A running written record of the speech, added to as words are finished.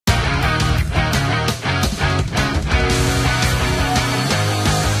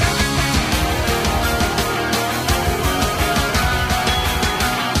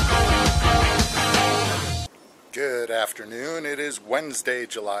afternoon. It is Wednesday,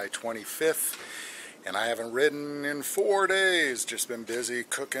 July 25th, and I haven't ridden in 4 days. Just been busy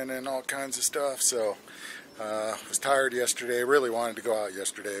cooking and all kinds of stuff, so was tired yesterday. Really wanted to go out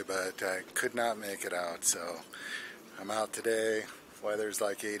yesterday, but I could not make it out, so I'm out today. Weather's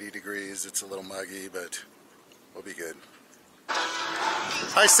like 80 degrees. It's a little muggy, but we'll be good.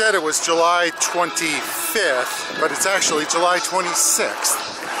 I said it was July 25th, but it's actually July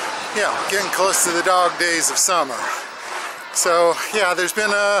 26th. Yeah, getting close to the dog days of summer. So yeah, there's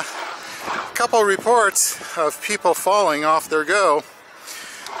been a couple reports of people falling off their go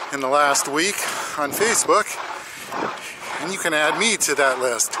in the last week on Facebook, and you can add me to that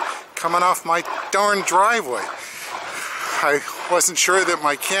list. Coming off my darn driveway. I wasn't sure that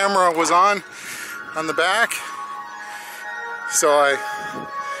my camera was on the back, so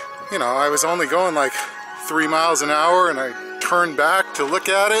I was only going like 3 miles an hour, and I turned back to look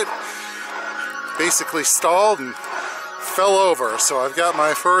at it, basically stalled and fell over. So I've got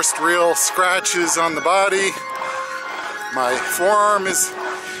my first real scratches on the body. My forearm is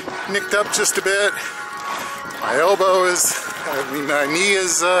nicked up just a bit. My elbow is, my knee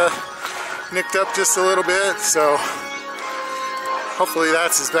is nicked up just a little bit. So hopefully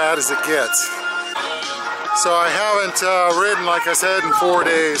that's as bad as it gets. So I haven't ridden, like I said, in 4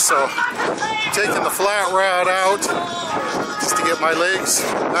 days. So I'm taking the flat route out just to get my legs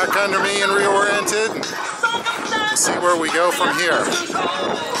back under me and reoriented. We'll see where we go from here.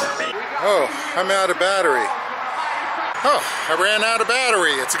 Oh, I'm out of battery. Oh, I ran out of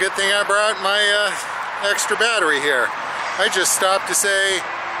battery. It's a good thing I brought my extra battery here. I just stopped to say,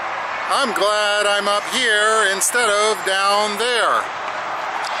 I'm glad I'm up here instead of down there.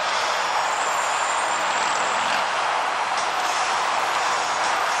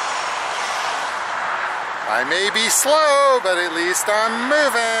 I may be slow, but at least I'm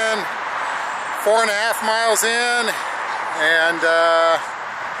moving. 4.5 miles in, and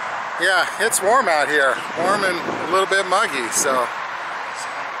yeah, it's warm out here. Warm and a little bit muggy, so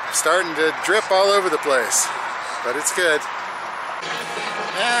I'm starting to drip all over the place, but it's good.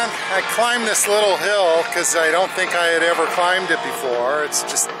 And I climbed this little hill because I don't think I had ever climbed it before. It's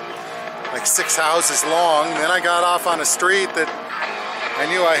just like 6 houses long. Then I got off on a street that I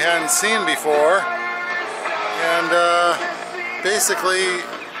knew I hadn't seen before. And basically,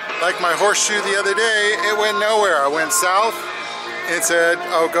 like my horseshoe the other day, it went nowhere. I went south, it said,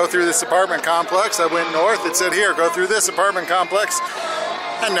 oh, go through this apartment complex. I went north, it said, here, go through this apartment complex.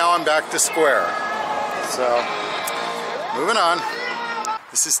 And now I'm back to square. So, moving on.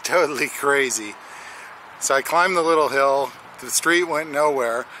 This is totally crazy. So I climbed the little hill, the street went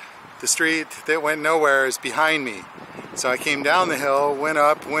nowhere. The street that went nowhere is behind me. So I came down the hill, went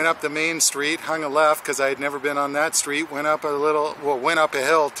up the main street, hung a left because I had never been on that street, went up a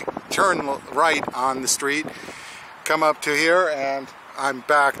hill to turn right on the street, come up to here, and I'm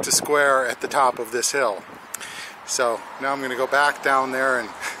back to square at the top of this hill. So now I'm going to go back down there and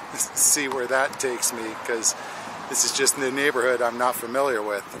see where that takes me, because this is just the neighborhood I'm not familiar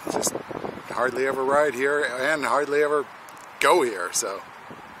with. Just hardly ever ride here and hardly ever go here, so.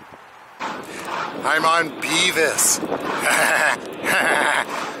 I'm on Beavis.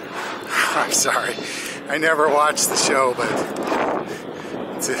 I'm sorry. I never watched the show, but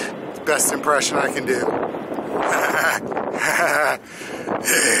it's the best impression I can do.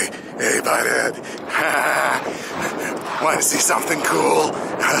 Hey, butthead. Want to see something cool?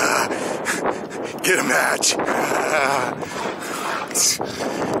 Get a match.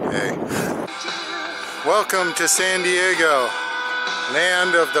 Hey. Welcome to San Diego.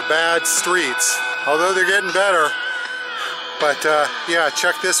 Land of the bad streets, although they're getting better. But yeah,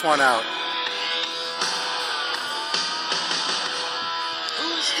 check this one out.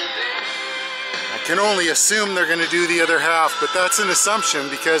 I can only assume they're going to do the other half, but that's an assumption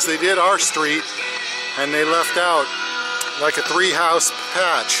because they did our street and they left out like a 3-house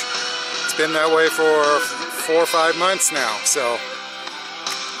patch. It's been that way for 4 or 5 months now, so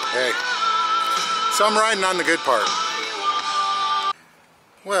hey. So I'm riding on the good part.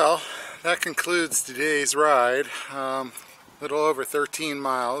 Well, that concludes today's ride. Little over 13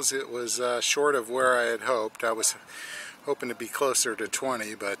 miles. It was short of where I had hoped. I was hoping to be closer to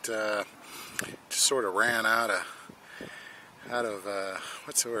 20, but just sort of ran out of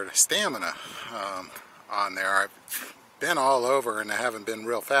what's the word? Stamina on there. I've been all over and I haven't been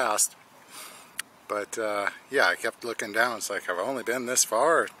real fast. But yeah, I kept looking down. It's like I've only been this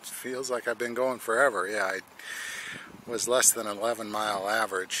far. It feels like I've been going forever. Yeah, I was less than 11-mile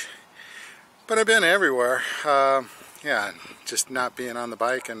average, but I've been everywhere. Yeah, just not being on the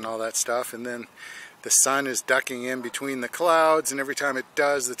bike and all that stuff, and then the sun is ducking in between the clouds, and every time it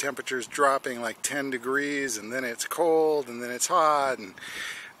does, the temperature is dropping like 10 degrees, and then it's cold, and then it's hot, and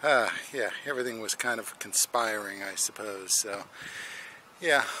yeah, everything was kind of conspiring, I suppose. So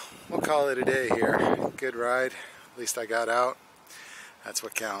yeah, we'll call it a day here. Good ride. At least I got out. That's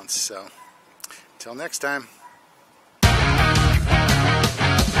what counts. So until next time.